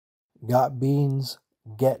Got beans,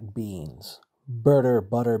 get beans. Burter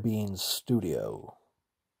Butterbeans Studio.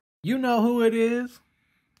 You know who it is.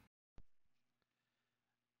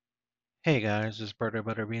 Hey guys, this is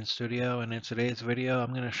Butterbean Studio, and in today's video,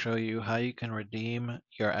 I'm going to show you how you can redeem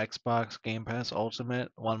your Xbox Game Pass Ultimate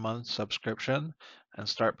 1 month subscription and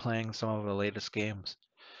start playing some of the latest games.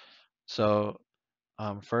 So,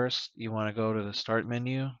 first, you want to go to the Start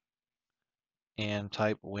menu and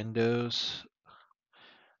type Windows,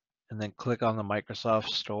 and then click on the Microsoft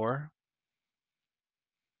Store.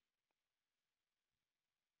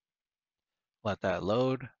 Let that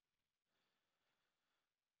load,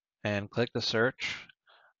 and click the search.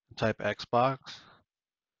 Type Xbox.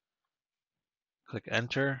 Click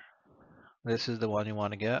Enter. This is the one you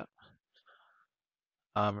want to get.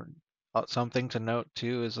 Something to note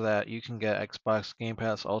too is that you can get Xbox Game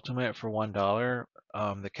Pass Ultimate for $1.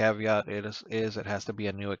 The caveat is it has to be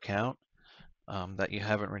a new account that you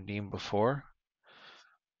haven't redeemed before.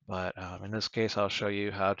 But in this case, I'll show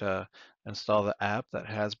you how to install the app that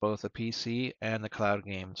has both the PC and the cloud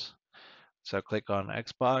games. So click on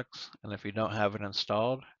Xbox, and if you don't have it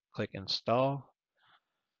installed, click Install,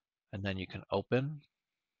 and then you can open.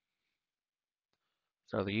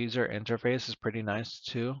 So the user interface is pretty nice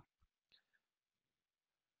too.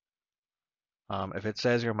 If it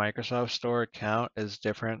says your Microsoft Store account is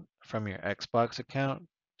different from your Xbox account,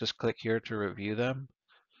 just click here to review them.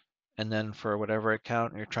 And then for whatever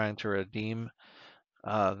account you're trying to redeem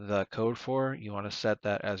the code for, you want to set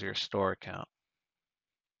that as your store account.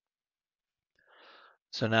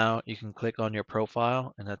 So now you can click on your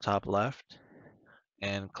profile in the top left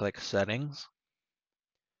and click Settings.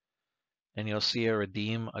 And you'll see a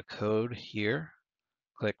redeem a code here.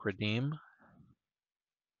 Click Redeem.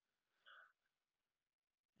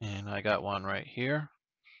 And I got one right here.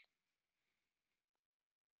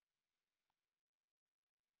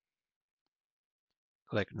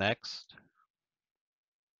 Click Next.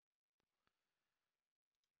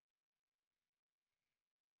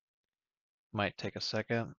 Might take a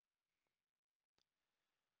second.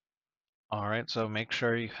 All right, so make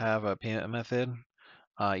sure you have a payment method.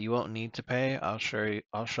 You won't need to pay. I'll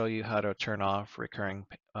show you how to turn off recurring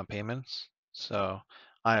payments. So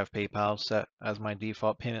I have PayPal set as my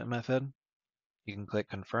default payment method. You can click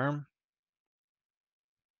Confirm.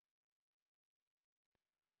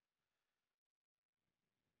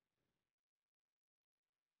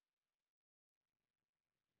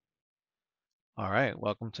 All right,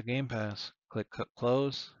 welcome to Game Pass. Click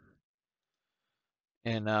Close.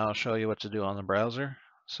 And now I'll show you what to do on the browser.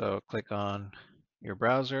 So click on your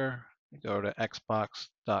browser, go to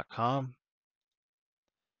xbox.com.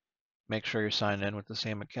 Make sure you're signed in with the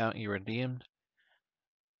same account you redeemed.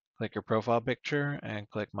 Click your profile picture and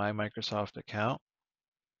click My Microsoft Account.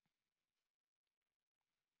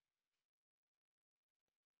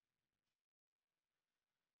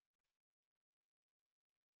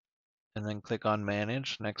 And then click on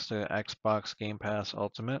Manage next to Xbox Game Pass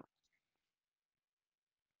Ultimate.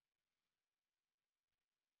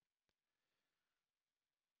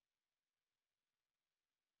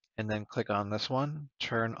 And then click on this one,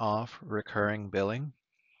 Turn Off Recurring Billing.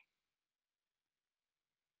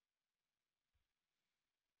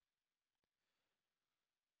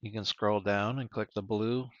 You can scroll down and click the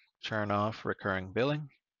blue Turn Off Recurring Billing.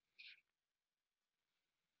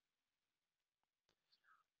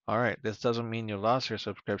 All right, this doesn't mean you lost your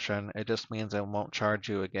subscription. It just means it won't charge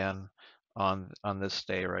you again on this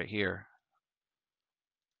day right here.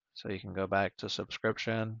 So you can go back to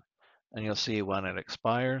subscription and you'll see when it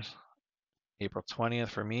expires, April 20th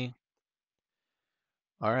for me.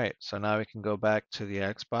 All right, so now we can go back to the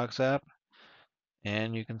Xbox app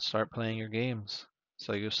and you can start playing your games.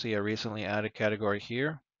 So you'll see a recently added category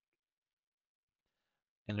here.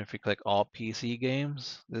 And if you click all PC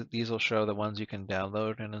games, these will show the ones you can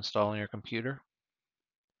download and install on your computer.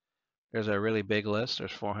 There's a really big list.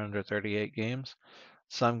 There's 438 games.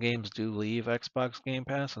 Some games do leave Xbox Game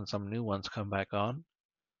Pass and some new ones come back on.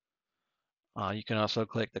 You can also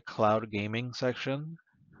click the cloud gaming section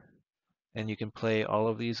and you can play all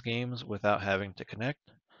of these games without having to connect.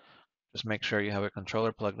 Just make sure you have a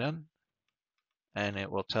controller plugged in and it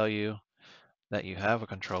will tell you that you have a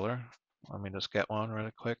controller. Let me just get one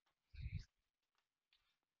really quick.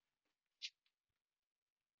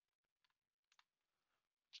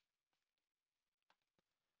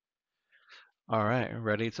 All right,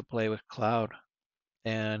 ready to play with cloud.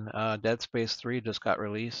 And Dead Space 3 just got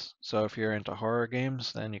released, so if you're into horror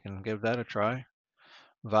games, then you can give that a try.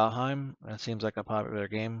 Valheim, that seems like a popular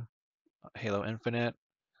game. Halo Infinite,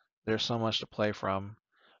 there's so much to play from.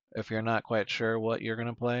 If you're not quite sure what you're going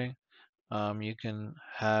to play, you can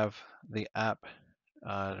have the app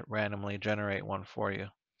randomly generate one for you.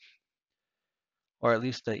 Or at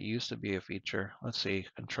least that used to be a feature. Let's see,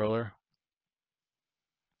 controller.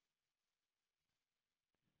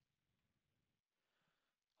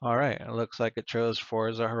 All right, it looks like it chose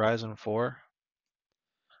Forza Horizon 4.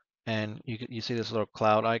 And you see this little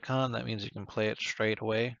cloud icon. That means you can play it straight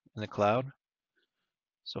away in the cloud.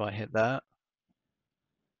 So I hit that.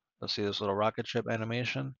 You'll see this little rocket ship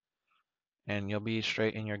animation, and you'll be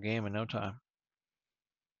straight in your game in no time.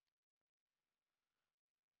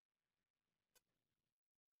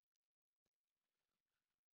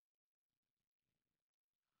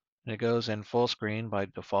 And it goes in full screen by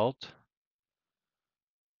default.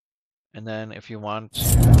 And then if you want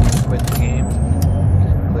to quit the game, you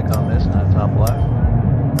can click on this in the top left,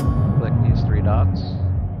 click these three dots,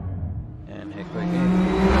 and hit quit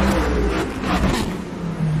game.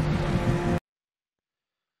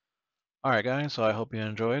 Alright guys, so I hope you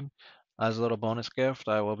enjoyed. As a little bonus gift,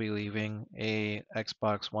 I will be leaving a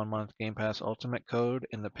Xbox 1 month Game Pass Ultimate code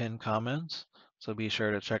in the pinned comments, so be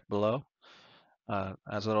sure to check below.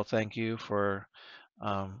 As a little thank you for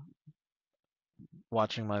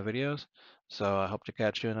watching my videos, so I hope to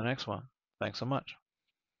catch you in the next one. Thanks so much.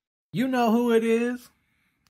 You know who it is.